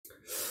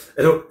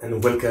Hello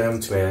and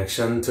welcome to my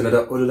reaction to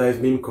another Hololive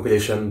meme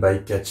compilation by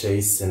Cat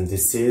Chase, and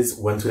this is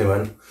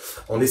 121,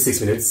 only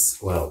 6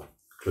 minutes, well,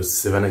 close to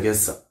 7 I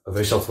guess, a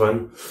very short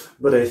one,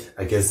 but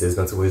I guess there's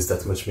not always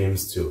that much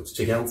memes to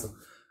check out.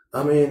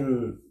 I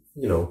mean,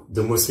 you know,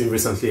 the most meme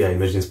recently I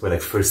imagine is probably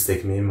like first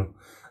take meme.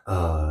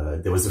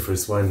 There was the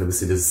first one,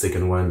 obviously there's the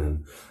second one,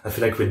 and I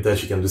feel like with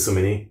that you can do so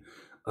many.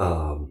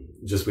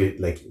 Just with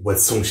like what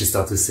song she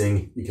starts to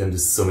sing, you can do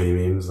so many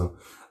memes. So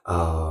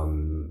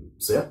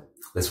yeah,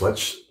 let's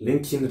watch.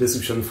 Link in the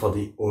description for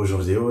the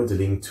original video, the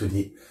link to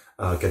the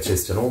Cat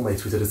Chase channel, my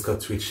Twitter,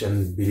 Discord, Twitch,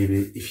 and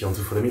Bilibili if you want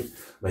to follow me,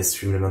 my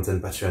stream element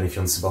and Patreon if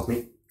you want to support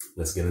me.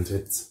 Let's get into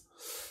it.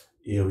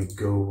 Here we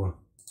go.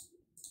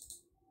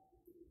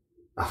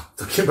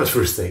 Talking about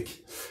first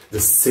take. The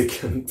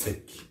second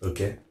take,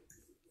 okay.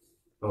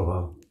 Oh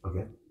wow,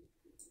 okay.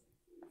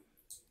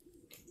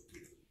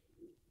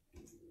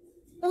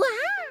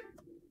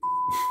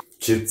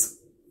 Cute.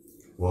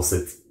 Worth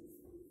it.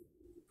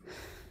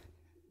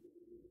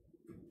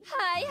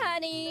 Hi,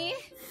 honey.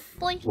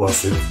 Boink.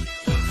 Worth it.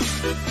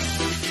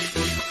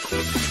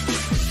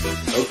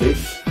 Okay.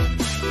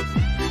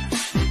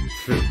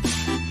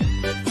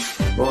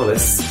 More or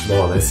less,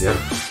 yeah.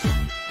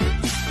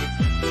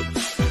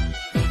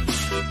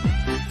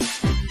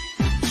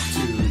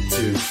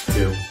 Two.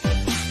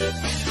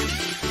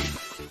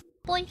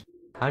 Boink.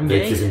 I'm They're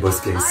gay. kissing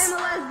both gays. I'm a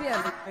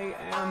lesbian. I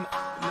am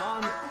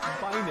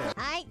non-binary.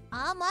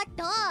 I'm a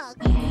dog.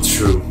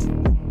 True.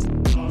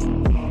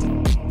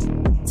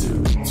 Two.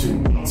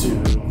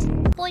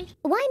 Boink.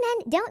 Why men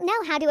don't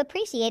know how to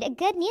appreciate a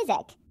good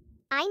music.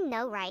 I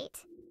know,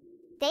 right?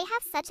 They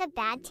have such a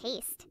bad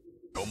taste.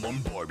 Come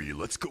on, Barbie,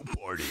 let's go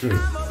party. Two.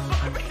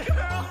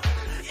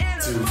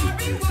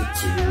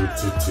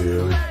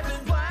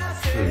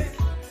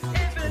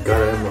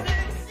 Got him.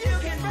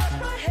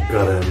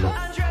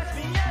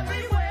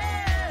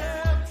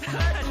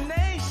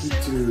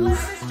 Two.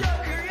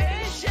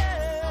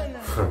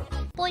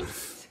 Boink.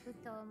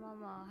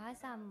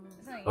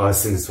 Oh, I've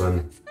seen this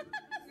one.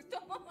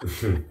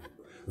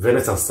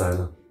 Venezuela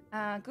style.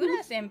 グ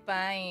ラ先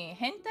輩、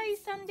変態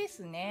さんで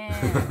すね。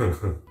変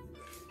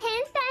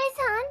態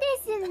さんで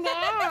すね。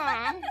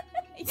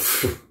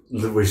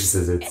 The way she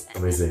says it,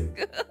 amazing.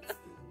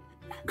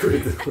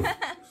 Good.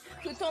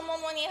 太も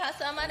もに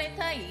挟まれ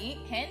たい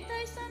変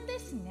態さんで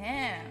す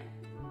ね。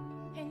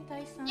変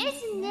態さんで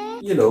すね。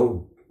 You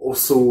know,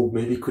 also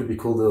maybe could be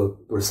called a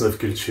person of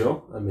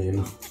culture. I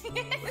mean.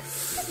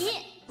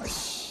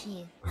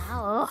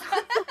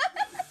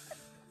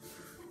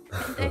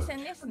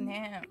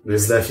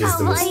 This laugh is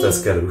the most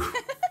Tascalu.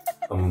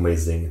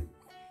 Amazing.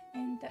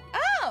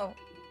 Oh!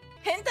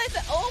 変態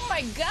さん Oh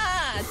my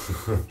god!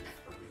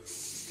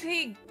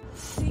 She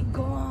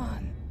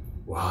gone.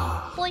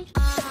 Wow. Boink.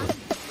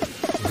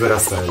 Good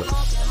style.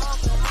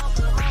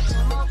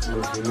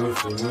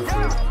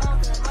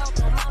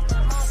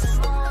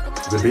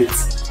 The beat.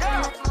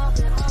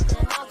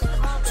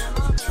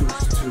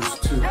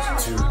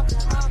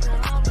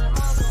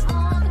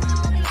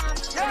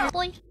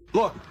 Boink.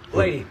 Look,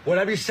 lady,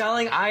 whatever you're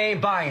selling, I ain't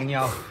buying,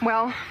 yo.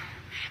 Well,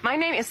 my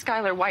name is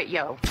Skylar White,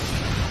 yo.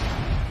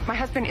 My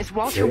husband is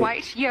Walter Okay.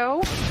 White,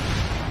 yo.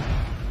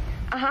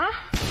 Uh-huh.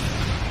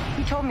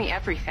 He told me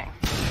everything.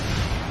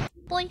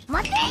 Boink.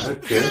 Okay.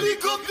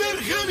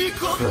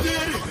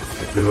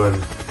 Good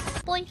one.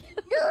 Boink.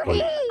 Oh,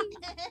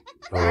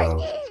 wow.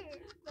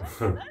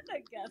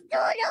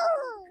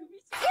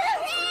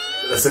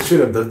 That's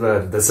actually not that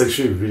bad. That's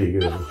actually really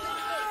good.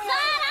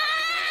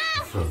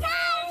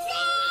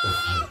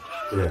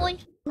 Yeah.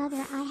 Boink.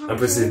 Mother, I have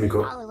Impressive,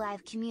 Miko.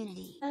 Hololive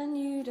community. And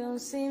you don't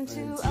seem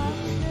to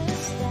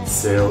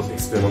Sale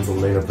experimental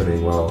lane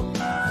opening. Wow.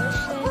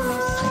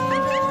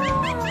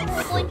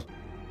 Boink.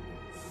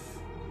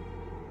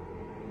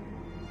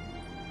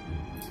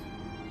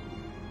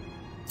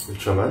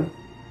 Ultraman.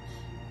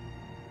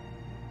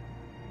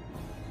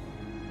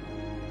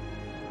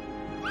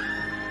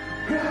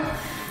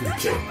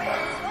 Okay.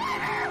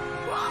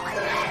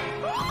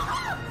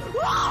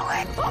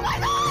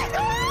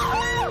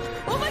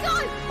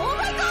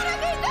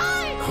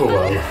 Oh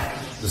wow.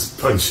 Just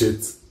punch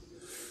it.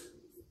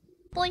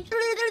 Boink. I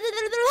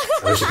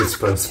wish I could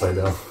punch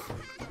Spider.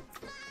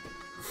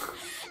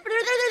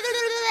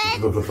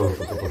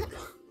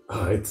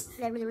 Alright.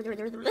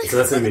 So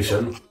that's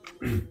animation.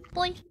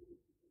 Boink.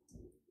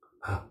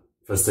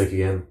 First take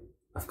again,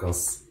 of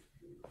course.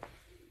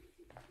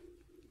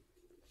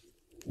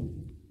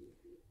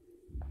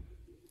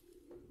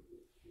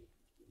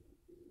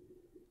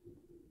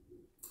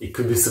 It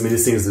could be so many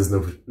things there's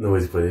no way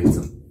to predict.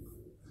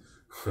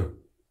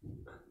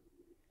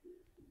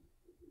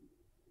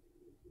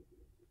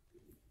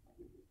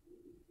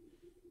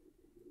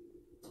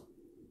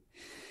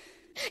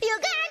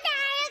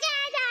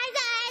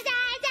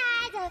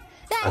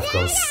 Of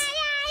course.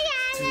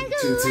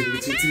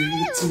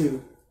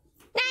 Two.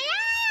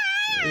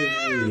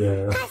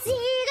 Yeah.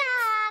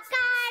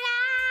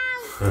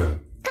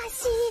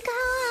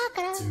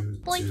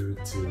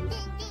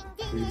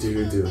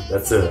 Do.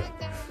 That's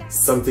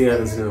something I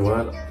haven't seen in a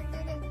while.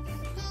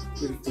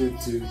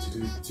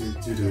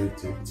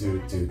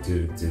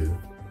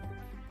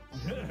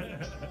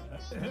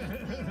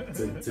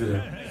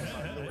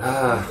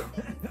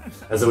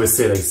 As I always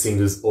say, like seeing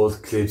those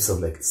old clips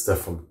of like stuff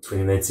from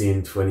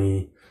 2019,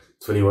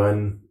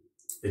 2021,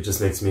 it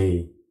just makes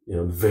me, you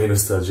know, very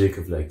nostalgic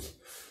of like,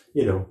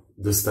 you know,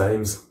 those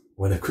times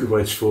when I could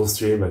watch full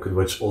stream, I could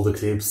watch all the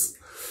clips.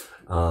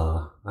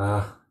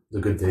 The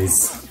good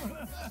days.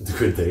 The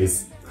good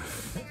days.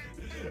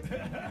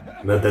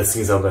 Not that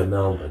things are bad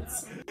now, but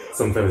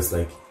sometimes it's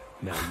like,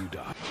 Now you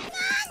die.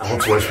 I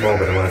want to watch more,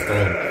 but I don't have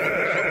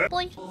time.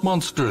 Point.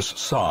 Monstrous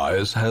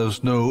size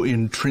has no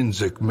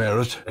intrinsic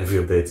merit, Every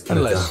update,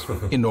 unless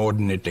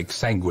inordinate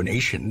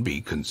exsanguination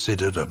be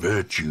considered a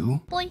virtue.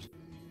 Point.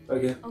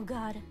 Okay, Oh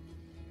god.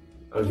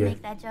 I can okay.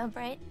 make that jump,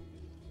 right?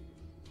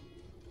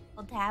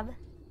 Hold tab.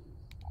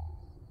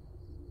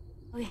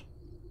 Okay.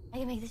 I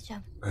can make this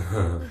jump.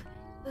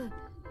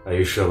 Are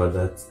you sure about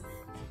that?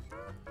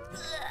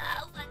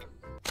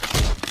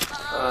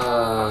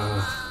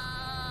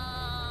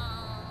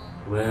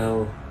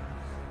 Well,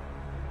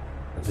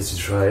 at least you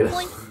tried.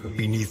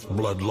 Beneath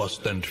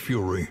bloodlust and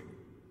fury,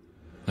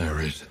 there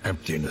is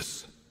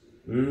emptiness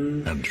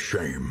and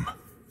shame.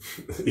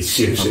 It's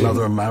usually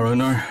Another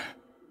mariner,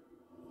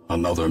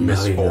 another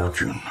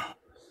misfortune.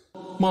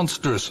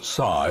 Monstrous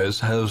size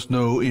has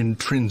no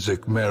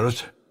intrinsic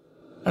merit,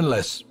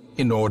 unless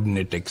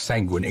inordinate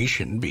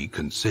exsanguination be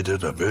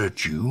considered a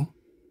virtue.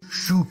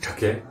 Shoot,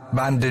 okay.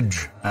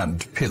 bandage,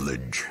 and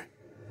pillage.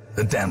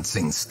 The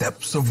dancing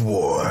steps of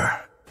war.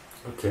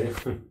 Okay.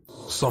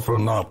 Suffer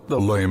not the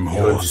lame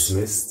You're horse,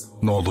 dismissed.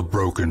 nor the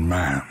broken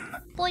man.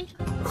 Point. 起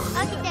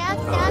きて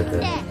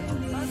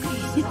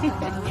起きて起き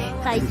て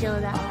会長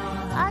だ。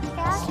起き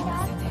て起き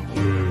て起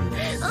き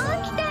て起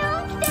きて起きて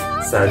起きて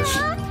Sag. 起き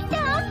て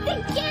起きて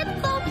Get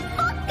the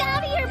fuck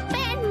out of here,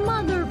 bad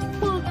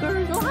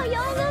motherfuckers! おはよ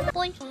うございます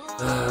Point.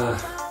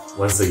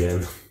 Once again,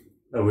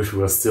 I wish we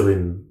were still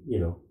in, you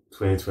know,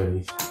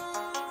 2020.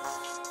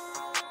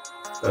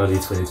 Early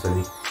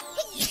 2020.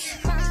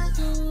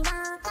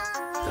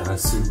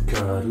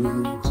 Tasukaru.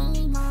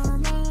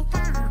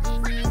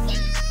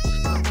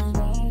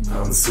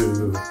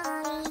 Hansu.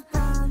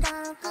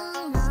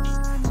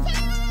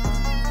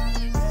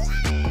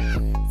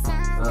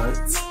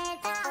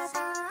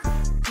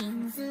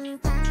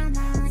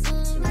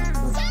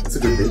 It's a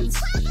good bit.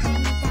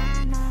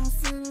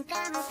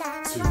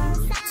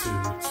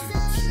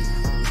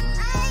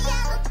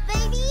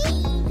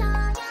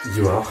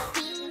 You are.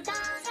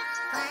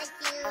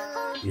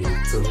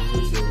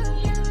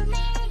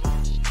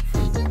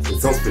 It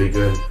sounds pretty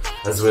good.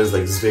 As well as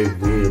like this very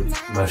weird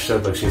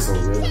mashup actually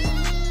sounds good.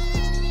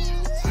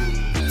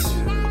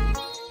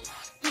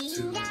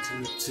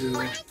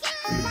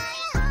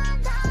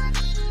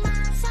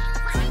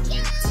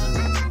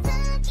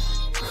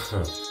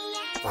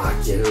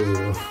 Fuck you.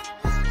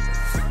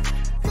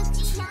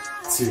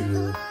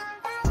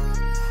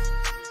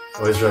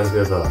 Always reminds me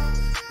of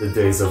the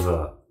days of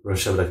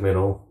Russian black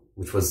metal,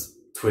 which was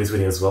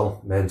 2020 as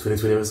well. Man,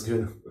 2020 was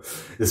good.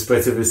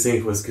 Despite everything,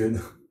 it was good.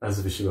 As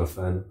a vtuber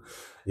fan.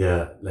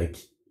 Yeah, like,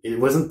 it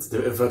wasn't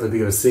ever that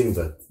big of a thing,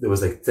 but there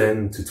was like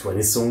 10 to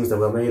 20 songs that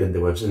were made, and they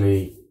were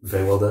generally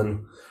very well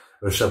done.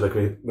 Russian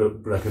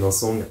black metal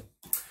song.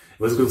 It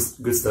was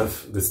good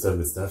stuff.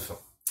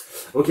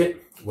 Okay,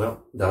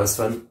 well, that was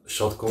fun.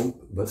 Short comp,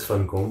 but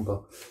fun comp.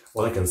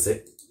 All I can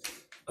say.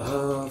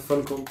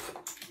 Fun comp.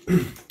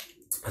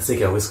 I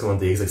think I always comment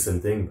the exact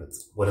same thing, but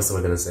what else am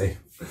I gonna say?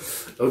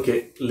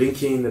 Okay,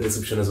 link in the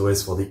description as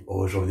always for the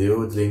original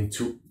video, the link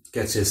to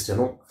Catch's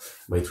channel,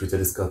 my Twitter,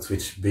 Discord,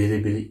 Twitch,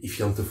 Bilibili, if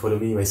you want to follow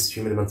me, my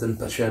stream element and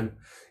Patreon,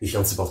 if you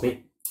want to support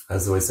me.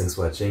 As always, thanks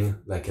for watching,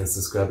 like and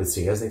subscribe, and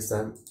see you guys next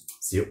time.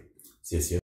 See you.